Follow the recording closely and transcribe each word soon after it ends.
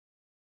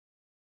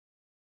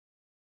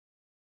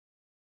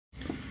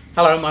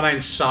Hello, my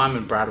name's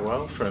Simon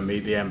Bradwell from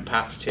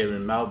Ebm-papst here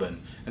in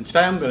Melbourne, and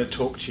today I'm going to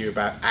talk to you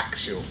about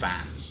axial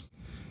fans.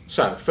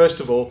 So, first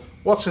of all,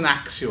 what's an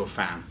axial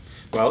fan?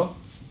 Well,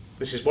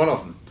 this is one of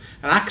them.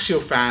 An axial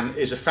fan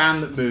is a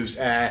fan that moves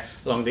air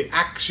along the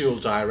axial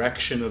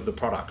direction of the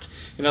product.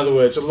 In other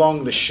words,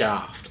 along the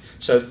shaft.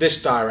 So this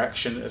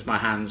direction as my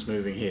hand's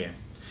moving here.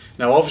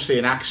 Now obviously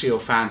an axial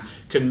fan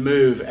can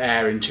move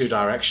air in two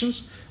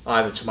directions,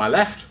 either to my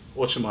left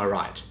or to my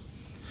right.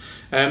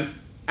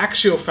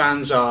 Axial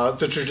fans are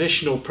the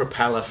traditional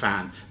propeller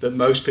fan that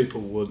most people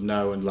would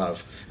know and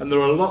love, and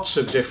there are lots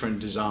of different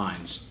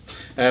designs.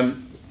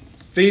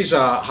 These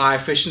are high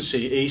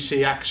efficiency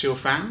EC axial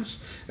fans,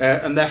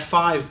 and they're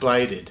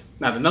 5-bladed.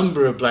 Now the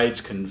number of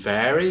blades can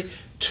vary,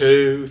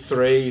 2,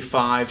 3,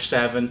 5,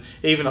 7,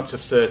 even up to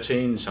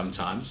 13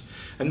 sometimes,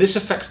 and this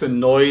affects the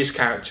noise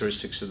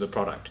characteristics of the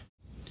product.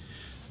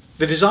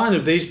 The design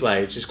of these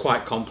blades is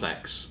quite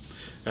complex.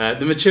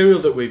 The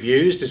material that we've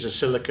used is a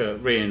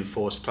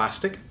silica-reinforced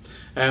plastic,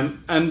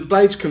 and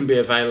blades can be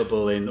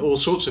available in all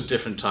sorts of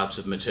different types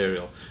of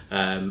material.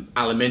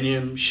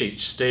 Aluminium, sheet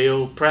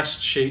steel,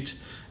 pressed sheet,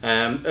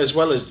 as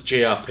well as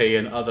GRP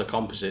and other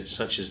composites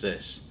such as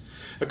this.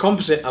 A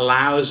composite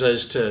allows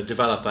us to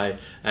develop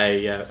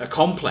a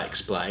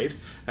complex blade,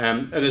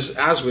 and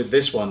as with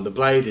this one, the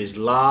blade is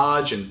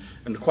large and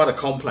quite a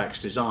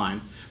complex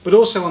design, but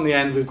also on the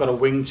end we've got a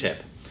wingtip.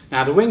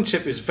 Now the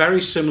wingtip is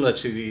very similar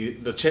to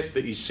the tip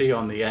that you see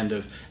on the end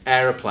of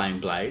aeroplane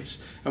blades,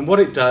 and what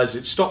it does,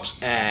 it stops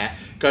air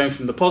going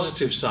from the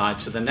positive side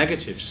to the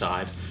negative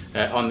side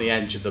on the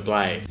edge of the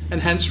blade,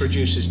 and hence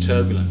reduces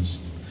turbulence.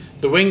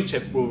 The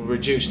wingtip will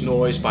reduce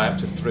noise by up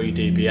to 3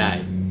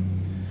 dBA.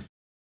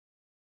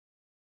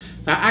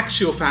 Now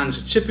axial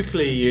fans are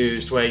typically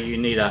used where you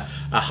need a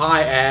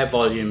high air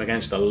volume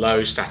against a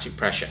low static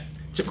pressure.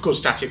 Typical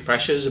static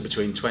pressures are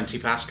between 20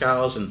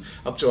 pascals and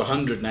up to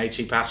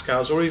 180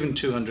 pascals or even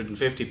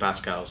 250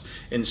 pascals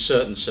in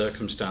certain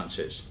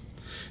circumstances.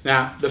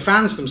 Now the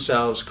fans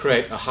themselves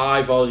create a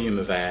high volume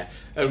of air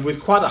and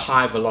with quite a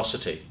high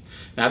velocity.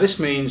 Now this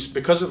means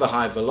because of the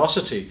high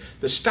velocity,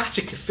 the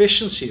static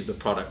efficiency of the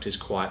product is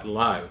quite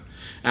low.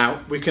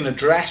 Now we can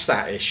address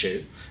that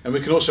issue, and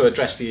we can also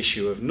address the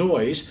issue of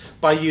noise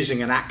by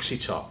using an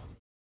Axitop.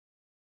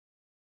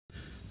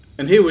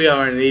 And here we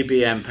are in the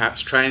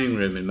Ebm-papst training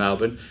room in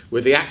Melbourne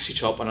with the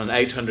Axitop on an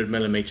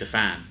 800mm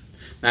fan.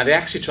 Now the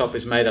Axitop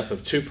is made up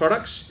of two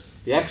products,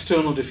 the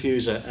external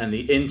diffuser and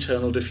the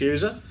internal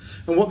diffuser.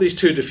 And what these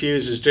two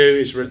diffusers do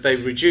is they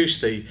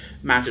reduce the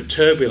amount of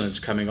turbulence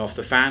coming off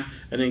the fan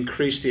and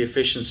increase the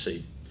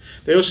efficiency.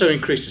 They also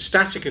increase the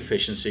static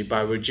efficiency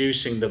by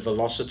reducing the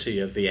velocity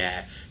of the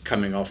air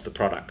coming off the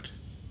product.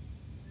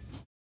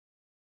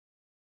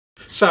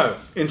 So,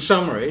 in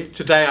summary,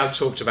 today I've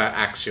talked about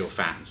axial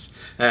fans.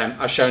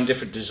 I've shown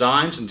different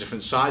designs and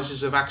different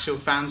sizes of axial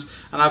fans,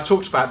 and I've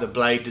talked about the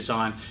blade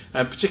design,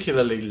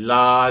 particularly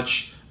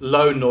large,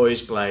 low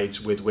noise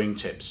blades with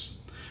wingtips.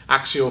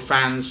 Axial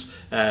fans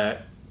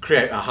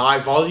create a high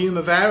volume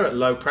of air at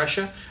low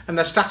pressure, and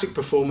their static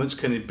performance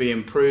can be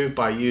improved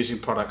by using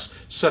products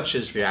such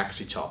as the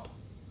Axitop.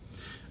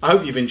 I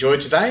hope you've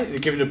enjoyed today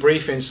and given a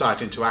brief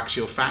insight into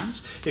axial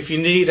fans. If you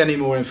need any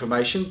more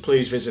information,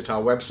 please visit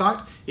our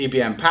website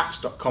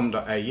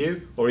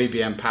ebmpapst.com.au or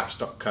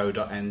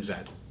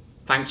ebmpapst.co.nz.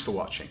 Thanks for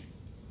watching.